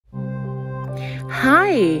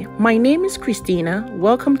Hi, my name is Christina.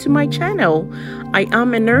 Welcome to my channel. I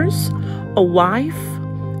am a nurse, a wife,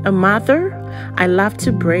 a mother. I love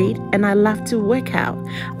to braid and I love to work out.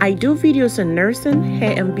 I do videos on nursing,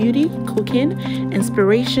 hair and beauty, cooking,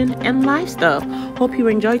 inspiration, and lifestyle. Hope you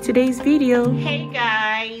enjoyed today's video. Hey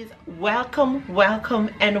guys, welcome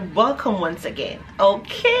and welcome once again.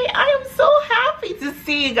 Okay, I am so happy to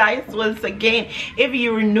see you guys once again. If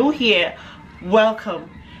you're new here, welcome.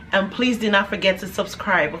 And please do not forget to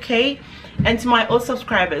subscribe, okay? And to my old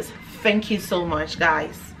subscribers, thank you so much,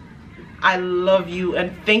 guys. I love you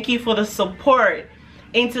and thank you for the support.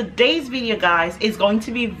 In today's video, guys, it's going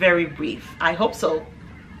to be very brief. I hope so.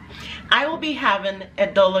 I will be having a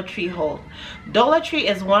Dollar Tree haul. Dollar Tree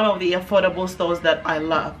is one of the affordable stores that I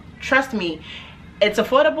love. Trust me, it's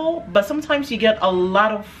affordable, but sometimes you get a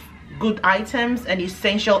lot of good items and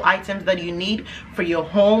essential items that you need for your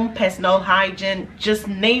home, personal hygiene, just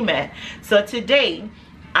name it. So today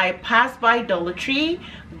I passed by Dollar Tree,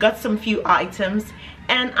 got some few items,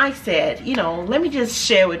 and I said, you know, let me just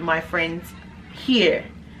share with my friends here.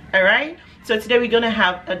 All right, so today we're gonna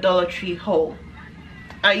have a Dollar Tree haul.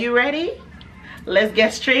 Are you ready? Let's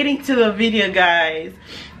get straight into the video, guys.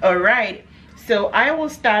 All right, so I will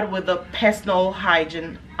start with the personal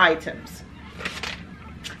hygiene items.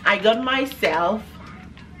 I got myself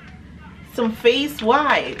some face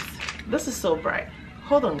wipes. This is so bright.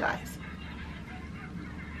 Hold on, guys.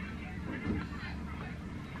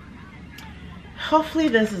 Hopefully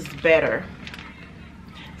this is better.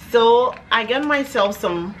 So I got myself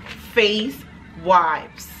some face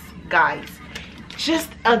wipes, guys. Just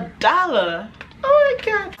 $1. Oh my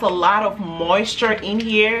god, it's a lot of moisture in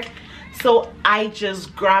here, so I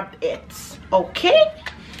just grabbed it. Okay,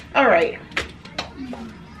 all right.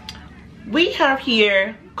 We have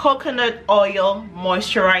here coconut oil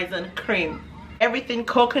moisturizing cream. Everything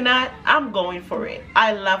coconut, I'm going for it.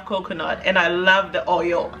 I love coconut and I love the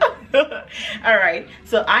oil. All right,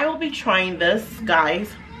 so I will be trying this, guys,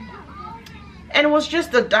 and it was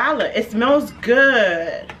just $1. It smells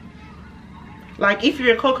good. Like, if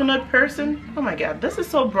you're a coconut person, oh my god, this is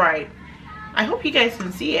so bright. I hope you guys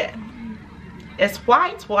can see it. It's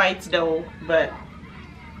white though, but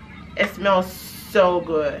it smells so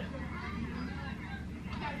good.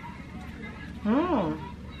 All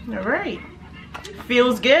right,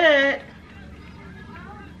 feels good.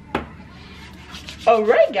 All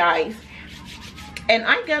right, guys, and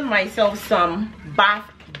I got myself some bath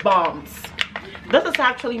bombs. This is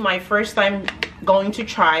actually my first time going to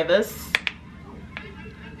try this.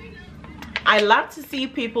 I love to see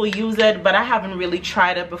people use it, but I haven't really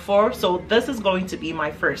tried it before, so this is going to be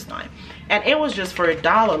my first time. And it was just for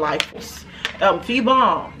 $1, like few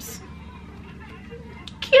bombs.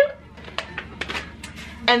 Cute.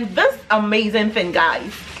 And this amazing thing,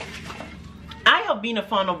 guys, I have been a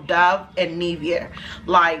fan of Dove and Nivea.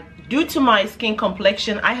 Like, due to my skin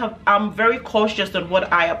complexion, I'm very cautious on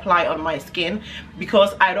what I apply on my skin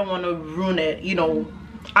because I don't want to ruin it. You know,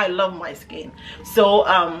 I love my skin. So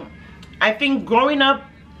I think growing up,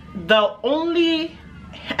 the only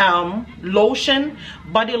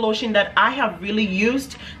body lotion that I have really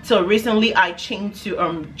used till recently, I changed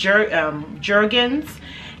to Jergens,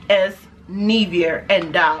 is Nivea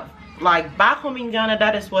and Dove. Like, back home in Ghana,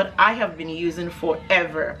 that is what I have been using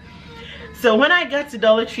forever. So when I got to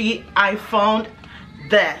Dollar Tree, I found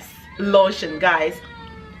this lotion, guys.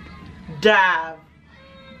 Dove.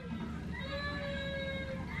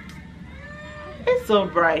 It's so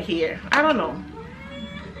bright here. I don't know.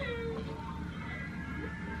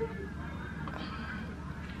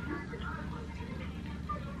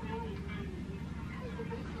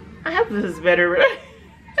 I hope this is better.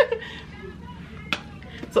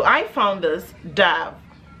 So I found this Dove.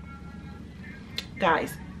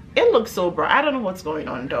 Guys, it looks so bright. I don't know what's going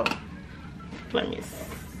on though. Let me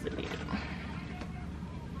see.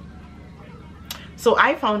 So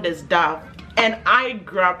I found this Dove and I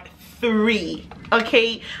grabbed 3.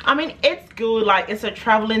 Okay, I mean, it's good. Like, it's a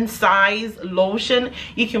traveling size lotion.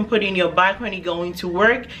 You can put in your bag when you're going to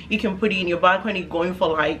work. You can put it in your bag when you're going for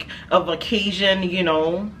like a vacation, you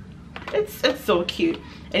know. It's so cute.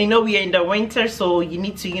 And you know, we are in the winter, so you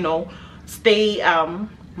need to, you know, stay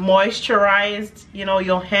moisturized, you know,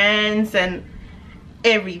 your hands and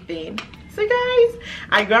everything. So guys,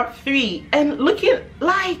 I grabbed 3 and looking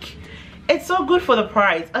like it's so good for the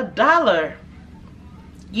price. $1.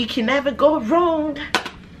 You can never go wrong.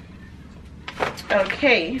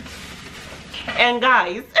 Okay, and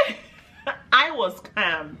guys, I was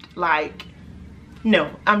scammed. Like, no,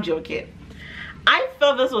 I'm joking. I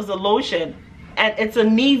thought this was a lotion, and it's a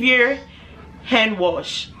Nivea hand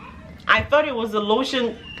wash. I thought it was a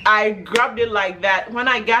lotion I grabbed it like that. When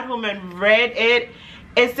I got home and read it,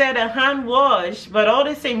 it said a hand wash, but all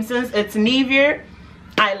the same, since it's Nivea,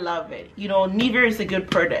 I love it. You know, Nivea is a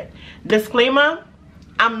good product. Disclaimer,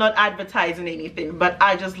 I'm not advertising anything, but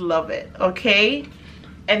I just love it, okay?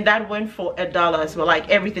 And that went for $1 as well. Like,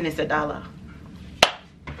 everything is $1.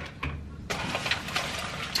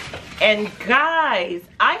 And guys,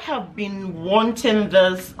 I have been wanting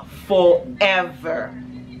this forever.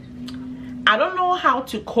 I don't know how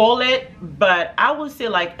to call it, but I would say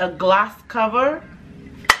like a glass cover.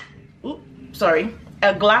 Oops, sorry.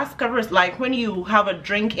 A glass cover is like when you have a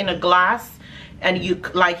drink in a glass and you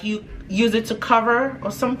use it to cover or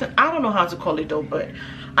something. I don't know how to call it though, but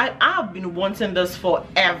I've been wanting this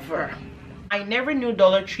forever. I never knew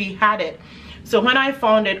Dollar Tree had it. So when I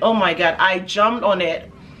found it, oh my God, I jumped on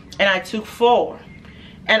it and I took 4.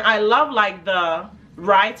 And I love like the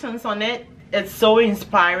writings on it. It's so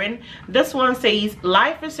inspiring. This one says,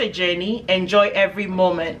 life is a journey, enjoy every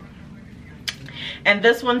moment. And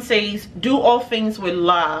this one says, do all things with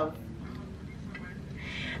love.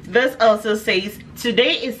 This also says,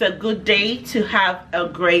 today is a good day to have a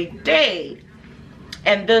great day.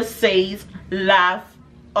 And this says, laugh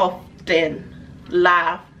often.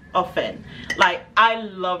 Laugh often. Like, I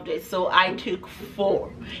loved it, so I took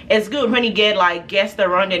 4. It's good when you get like guests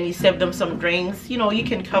around and you serve them some drinks. You know, you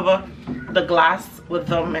can cover the glass with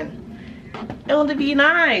them and it'll be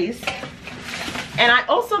nice. And I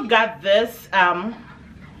also got this,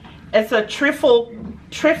 it's a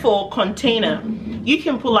trifle container. You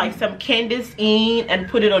can put like some candies in and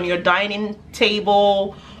put it on your dining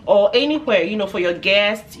table or anywhere, you know, for your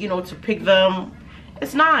guests, you know, to pick them.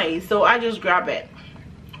 It's nice, so I just grab it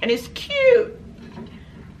and it's cute.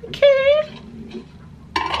 Okay,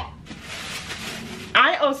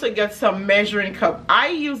 I also got some measuring cup. I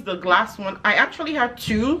used the glass one. I actually had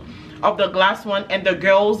 2 of the glass one and the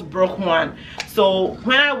girls broke one. So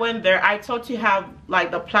when I went there, I thought to have like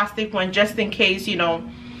the plastic one just in case, you know,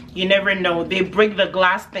 you never know. They break the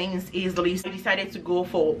glass things easily. So I decided to go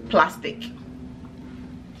for plastic.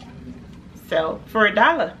 So for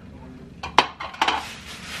 $1.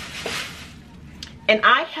 And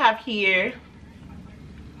I have here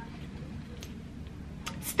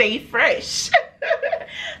Stay Fresh.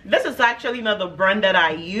 This is actually not the brand that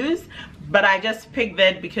I use, but I just picked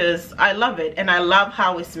that because I love it and I love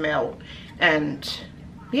how it smells. And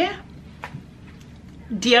yeah,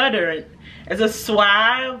 deodorant. It's a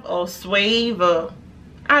Suave or Suave or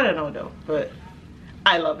I don't know though, but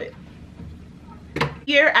I love it.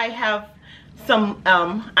 Here I have some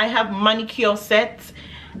I have manicure sets.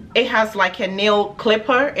 It has like a nail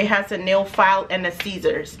clipper, it has a nail file and a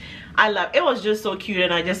scissors. I love it. It was just so cute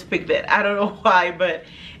and I just picked it. I don't know why, but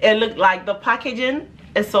it looked like the packaging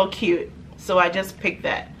is so cute, so I just picked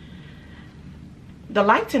that. The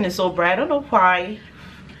lighting is so bright. I don't know why.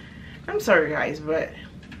 I'm sorry guys, but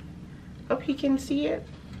hope you can see it.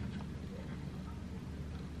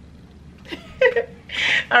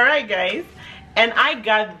 All right guys, and I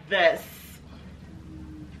got this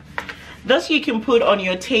you can put on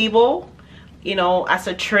your table, you know, as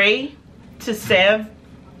a tray to serve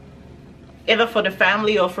either for the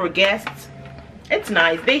family or for guests. It's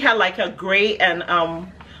nice. They had like a gray and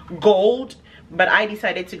gold, but I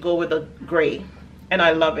decided to go with a gray and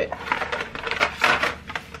I love it.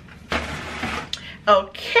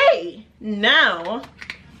 Okay, now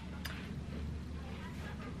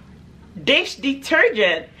dish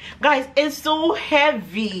detergent. Guys, it's so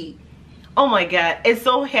heavy. Oh my God, it's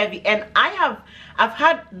so heavy. And I've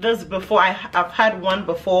had this before. I've had one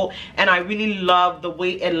before and I really love the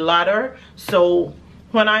way it ladder. So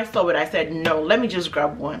when I saw it, I said, no, let me just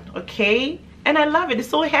grab one, okay? And I love it. It's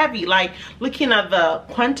so heavy. Like, looking at the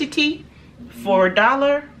quantity for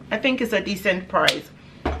 $1, I think it's a decent price,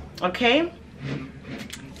 okay?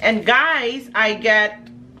 And guys, I get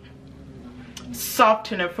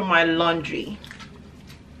softener for my laundry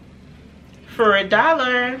for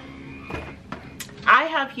 $1. I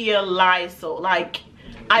have here Lysol. Like,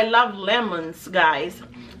 I love lemons, guys,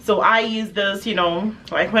 so I use this, you know,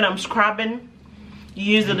 like when I'm scrubbing,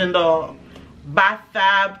 you use it in the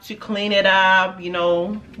bathtub to clean it up, you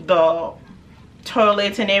know, the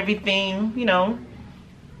toilet and everything, you know,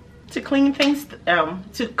 to clean things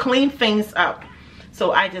up.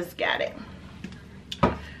 So I just got it.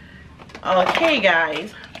 Okay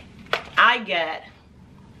guys, I got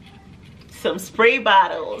some spray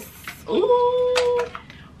bottles. Ooh.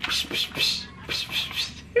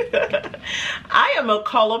 I am a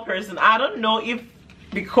color person. I don't know if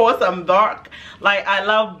because I'm dark, like I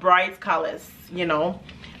love bright colors, you know,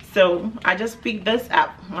 so I just picked this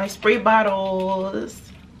up. My spray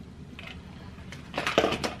bottles.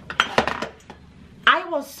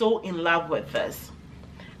 was so in love with this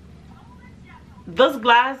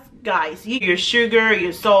glass, guys. Your sugar,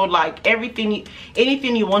 your salt, like everything,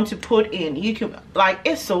 anything you want to put in, you can, like,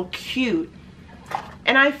 it's so cute.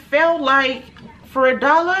 And I felt like for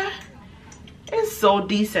 $1, it's so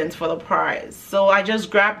decent for the price. So I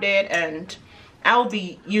just grabbed it, and I'll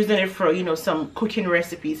be using it for, you know, some cooking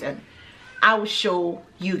recipes, and I will show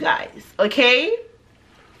you guys, okay?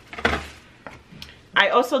 I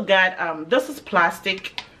also got this is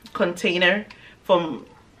plastic container from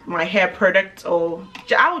my hair product, or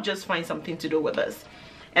I will just find something to do with this.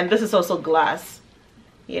 And this is also glass,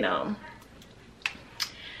 you know,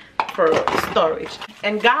 for storage.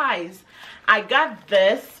 And guys, I got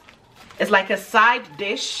this. It's like a side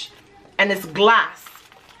dish, and it's glass.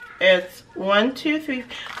 It's 1, 2, 3,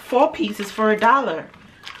 4 pieces for $1.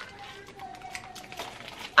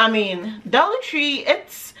 I mean, Dollar Tree,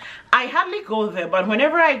 I hardly go there, but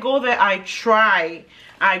whenever I go there, I try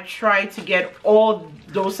to get all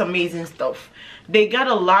those amazing stuff. They got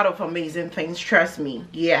a lot of amazing things, trust me.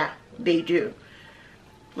 Yeah, they do.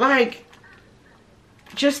 Like,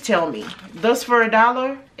 just tell me, this for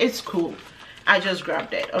 $1, it's cool. I just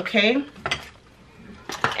grabbed it, okay?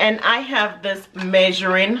 And I have this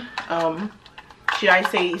measuring, should I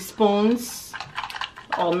say spoons,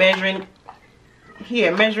 or measuring,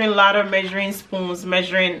 here, measuring ladder, measuring spoons,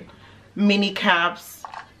 measuring mini cups,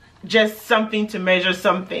 just something to measure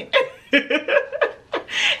something.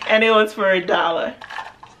 And it was for $1.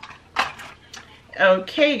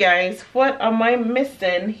 Okay guys, what am I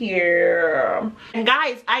missing here? And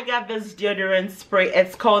guys, I got this deodorant spray.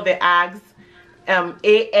 It's called the Axe,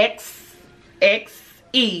 AXXE.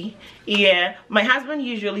 Yeah, my husband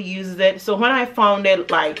usually uses it, so when I found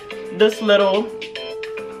it, like this little,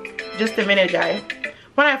 just a minute guys,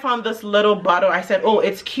 when I found this little bottle, I said, oh,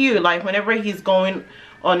 it's cute, like whenever he's going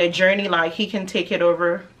on a journey, like he can take it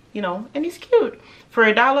over, you know, and it's cute. For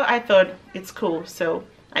 $1, I thought it's cool, so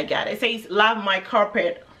I got it. It says, love my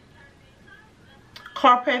carpet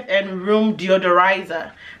and room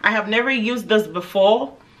deodorizer. I have never used this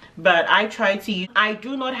before, but I try to use. I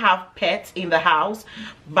do not have pets in the house,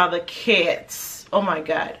 but the kids, oh my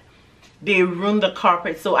god, they ruin the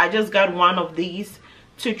carpet. So I just got one of these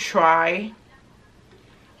to try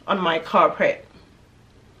on my carpet,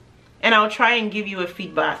 and I'll try and give you a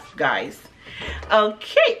feedback, guys.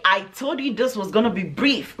 Okay, I told you this was gonna be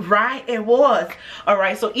brief, right? It was. All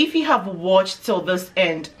right, so if you have watched till this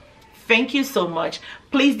end, thank you so much.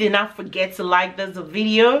 Please do not forget to like this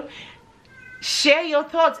video, share your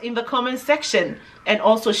thoughts in the comment section, and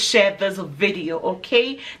also share this video,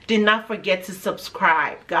 okay? Do not forget to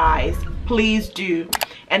subscribe, guys, please do,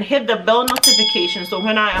 and hit the bell notification so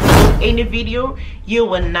when I upload any video, you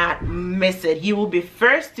will not miss it. You will be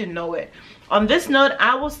first to know it. On this note,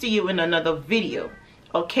 I will see you in another video,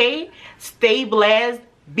 okay? Stay blessed,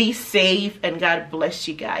 be safe, and God bless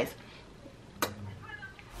you guys.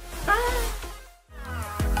 Bye.